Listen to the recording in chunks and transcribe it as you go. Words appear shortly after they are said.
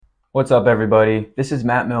What's up, everybody? This is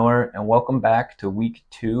Matt Miller, and welcome back to week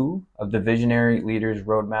 2 of the Visionary Leaders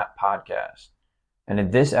Roadmap podcast. And in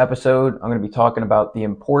this episode, I'm going to be talking about the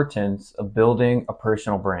importance of building a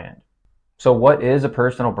personal brand. So, what is a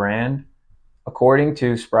personal brand? According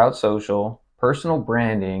to Sprout Social, personal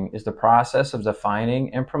branding is the process of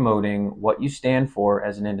defining and promoting what you stand for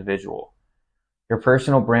as an individual. Your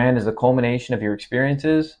personal brand is a culmination of your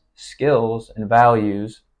experiences, skills, and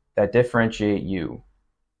values that differentiate you.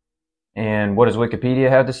 And what does Wikipedia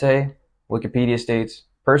have to say? Wikipedia states,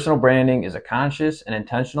 personal branding is a conscious and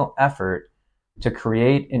intentional effort to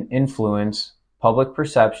create and influence public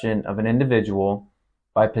perception of an individual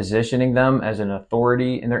by positioning them as an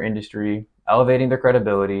authority in their industry, elevating their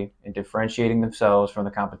credibility, and differentiating themselves from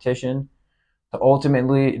the competition to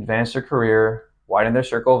ultimately advance their career, widen their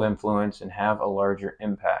circle of influence, and have a larger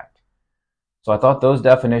impact. So I thought those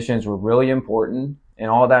definitions were really important, and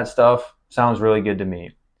all that stuff sounds really good to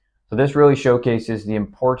me. So this really showcases the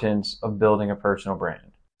importance of building a personal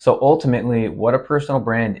brand. So ultimately, what a personal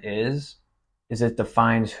brand is it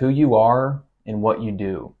defines who you are and what you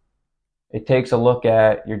do. It takes a look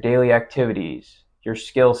at your daily activities, your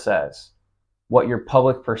skill sets, what your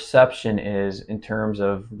public perception is in terms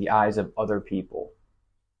of the eyes of other people.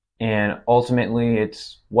 And ultimately,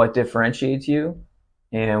 it's what differentiates you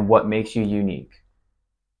and what makes you unique.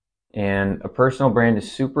 And a personal brand is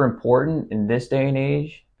super important in this day and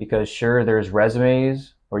age because sure, there's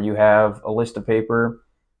resumes where you have a list of paper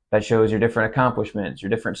that shows your different accomplishments, your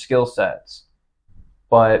different skill sets,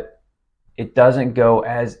 but it doesn't go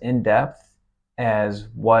as in depth as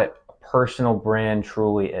what a personal brand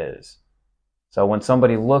truly is. So when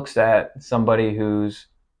somebody looks at somebody who's,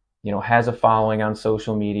 has a following on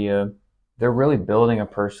social media, they're really building a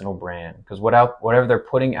personal brand because whatever they're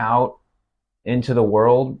putting out into the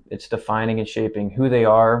world, it's defining and shaping who they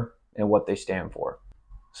are and what they stand for.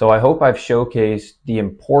 So I hope I've showcased the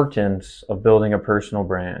importance of building a personal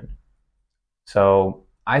brand. So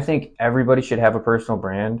I think everybody should have a personal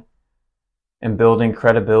brand and building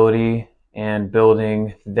credibility and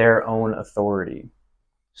building their own authority.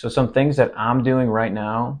 So some things that I'm doing right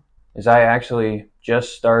now is I actually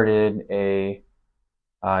just started a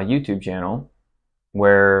YouTube channel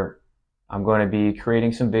where I'm going to be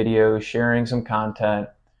creating some videos, sharing some content,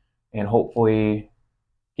 and hopefully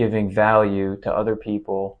giving value to other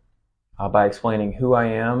people by explaining who I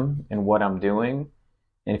am and what I'm doing.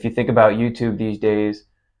 And if you think about YouTube these days,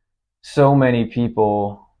 so many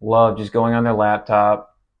people love just going on their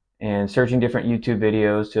laptop and searching different YouTube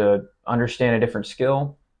videos to understand a different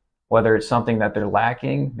skill, whether it's something that they're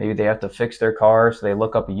lacking. Maybe they have to fix their car, so they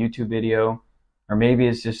look up a YouTube video, or maybe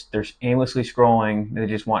it's just they're aimlessly scrolling and they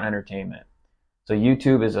just want entertainment. So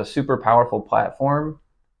YouTube is a super powerful platform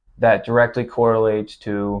that directly correlates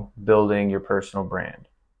to building your personal brand.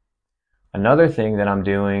 Another thing that I'm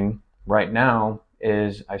doing right now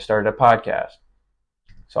is I started a podcast.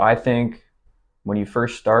 So I think when you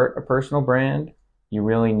first start a personal brand, you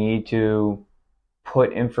really need to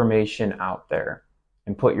put information out there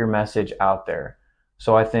and put your message out there.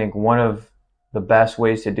 So I think one of the best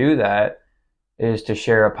ways to do that is to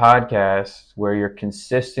share a podcast where you're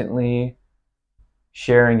consistently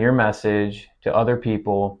sharing your message to other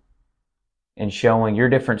people and showing your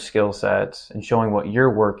different skill sets and showing what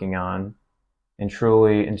you're working on and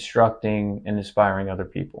truly instructing and inspiring other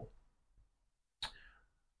people.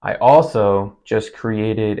 I also just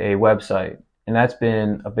created a website, and that's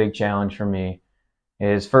been a big challenge for me.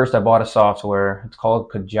 Is first I bought a software, it's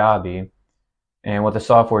called Kajabi, and what the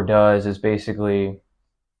software does is basically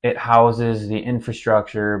it houses the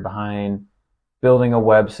infrastructure behind building a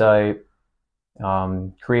website,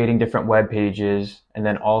 creating different web pages, and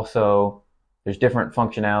then also there's different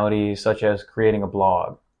functionalities such as creating a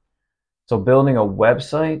blog. So building a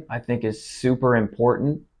website I think is super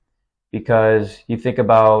important because you think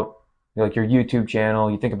about like your YouTube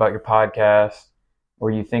channel, you think about your podcast,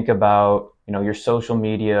 or you think about your social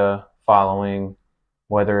media following,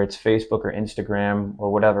 whether it's Facebook or Instagram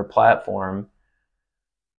or whatever platform.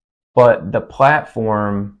 But the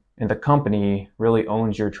platform and the company really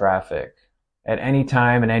owns your traffic. At any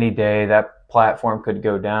time and any day, that platform could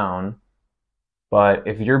go down. But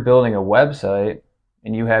if you're building a website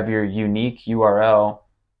and you have your unique URL,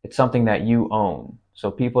 it's something that you own.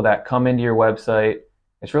 So people that come into your website,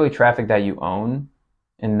 it's really traffic that you own.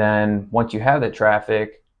 And then once you have that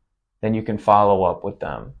traffic, then you can follow up with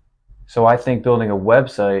them. So I think building a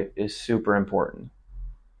website is super important.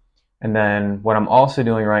 And then what I'm also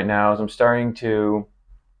doing right now is I'm starting to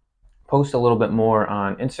post a little bit more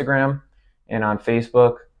on Instagram and on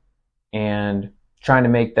Facebook and trying to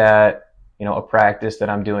make that, a practice that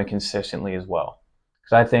I'm doing consistently as well.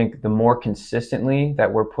 Because I think the more consistently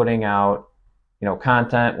that we're putting out,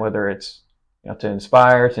 content, whether it's, to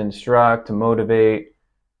inspire, to instruct, to motivate,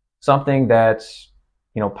 something that's,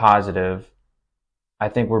 positive, I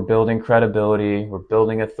think we're building credibility, we're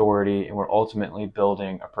building authority, and we're ultimately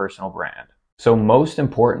building a personal brand. So most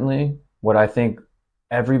importantly, what I think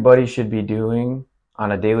everybody should be doing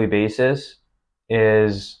on a daily basis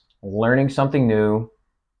is learning something new,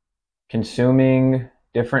 consuming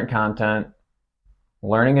different content,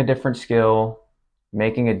 learning a different skill,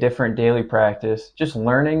 making a different daily practice, just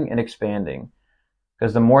learning and expanding.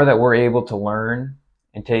 Because the more that we're able to learn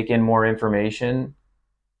and take in more information,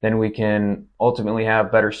 then we can ultimately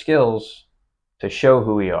have better skills to show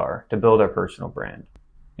who we are, to build our personal brand.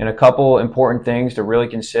 And a couple important things to really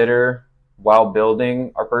consider while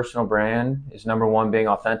building our personal brand is, number one, being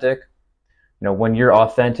authentic. When you're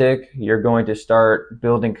authentic, you're going to start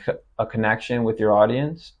building a connection with your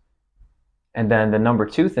audience. And then the number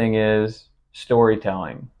two thing is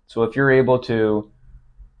storytelling. So if you're able to,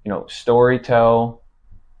 storytell,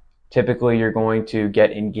 typically you're going to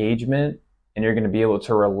get engagement and you're going to be able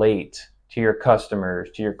to relate to your customers,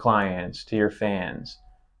 to your clients, to your fans.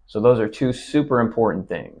 So those are two super important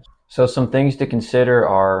things. So some things to consider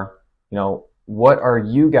are, what are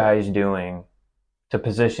you guys doing to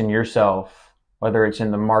position yourself, whether it's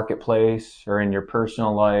in the marketplace or in your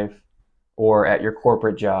personal life or at your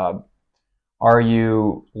corporate job? Are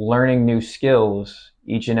you learning new skills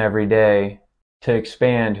each and every day to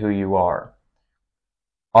expand who you are?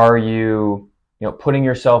 Are you, putting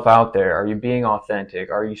yourself out there? Are you being authentic?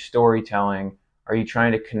 Are you storytelling? Are you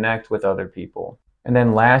trying to connect with other people? And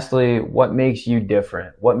then lastly, what makes you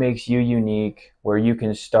different? What makes you unique where you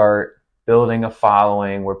can start building a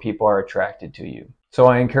following where people are attracted to you? So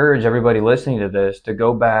I encourage everybody listening to this to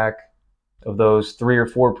go back of those 3 or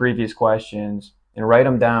 4 previous questions and write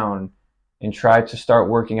them down and try to start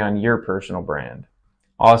working on your personal brand.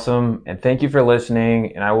 Awesome. And thank you for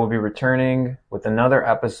listening. And I will be returning with another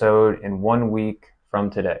episode in 1 week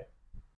from today.